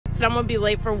I'm gonna be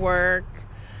late for work.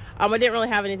 I didn't really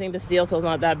have anything to steal, so it's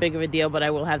not that big of a deal, but I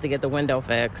will have to get the window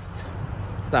fixed.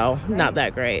 So, not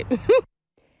that great.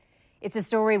 It's a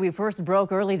story we first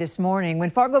broke early this morning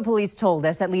when Fargo police told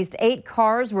us at least 8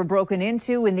 cars were broken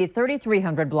into in the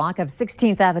 3300 block of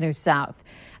 16th Avenue South.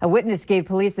 A witness gave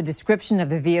police a description of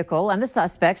the vehicle and the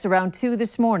suspects around 2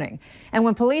 this morning. And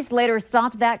when police later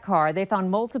stopped that car, they found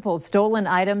multiple stolen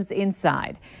items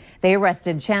inside. They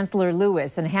arrested Chancellor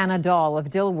Lewis and Hannah Dahl of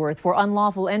Dilworth for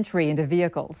unlawful entry into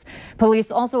vehicles.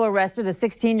 Police also arrested a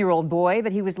 16-year-old boy,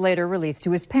 but he was later released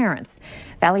to his parents.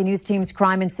 Valley News Team's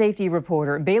crime and safety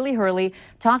reporter Bailey Hurley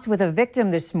talked with a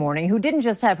victim this morning who didn't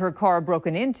just have her car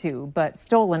broken into, but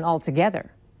stolen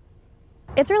altogether.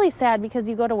 It's really sad because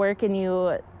you go to work and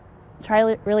you try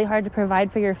really hard to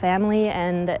provide for your family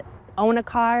and own a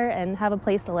car and have a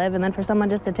place to live, and then for someone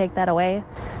just to take that away,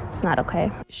 it's not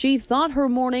okay. She thought her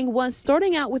morning was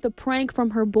starting out with a prank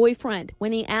from her boyfriend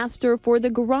when he asked her for the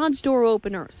garage door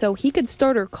opener so he could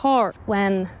start her car.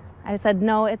 When I said,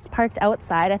 no, it's parked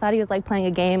outside, I thought he was like playing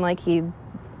a game, like he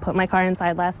put my car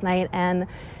inside last night, and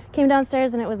came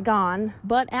downstairs and it was gone.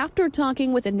 But after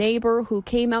talking with a neighbor who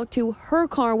came out to her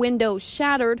car window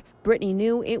shattered, Brittany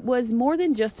knew it was more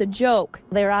than just a joke.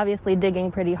 They were obviously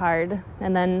digging pretty hard,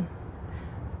 and then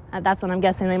that's when I'm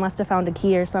guessing they must have found a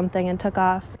key or something and took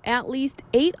off. At least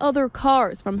 8 other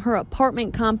cars from her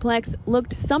apartment complex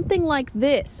looked something like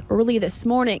this early this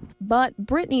morning. But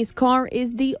Brittany's car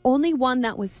is the only one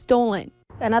that was stolen.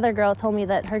 Another girl told me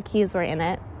that her keys were in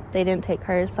it. They didn't take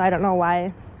hers, so I don't know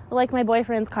why. Like, my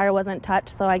boyfriend's car wasn't touched,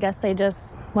 so I guess they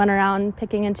just went around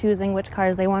picking and choosing which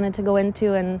cars they wanted to go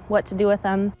into and what to do with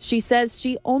them. She says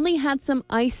she only had some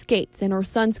ice skates and her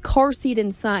son's car seat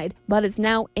inside, but is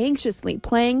now anxiously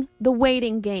playing the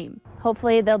waiting game.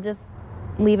 Hopefully they'll just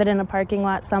leave it in a parking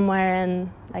lot somewhere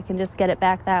and I can just get it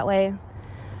back that way.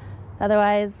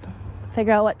 Otherwise,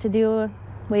 figure out what to do,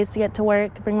 ways to get to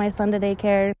work, bring my son to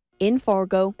daycare. In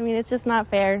Fargo, I mean, it's just not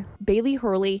fair. Bailey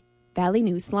Hurley, Valley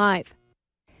News Live.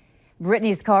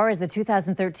 Brittany's car is a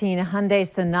 2013 Hyundai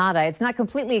Sonata. It's not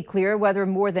completely clear whether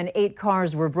more than 8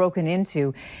 cars were broken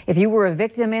into. If you were a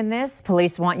victim in this,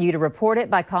 police want you to report it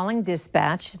by calling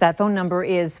dispatch. That phone number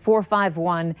is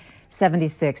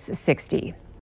 451-7660.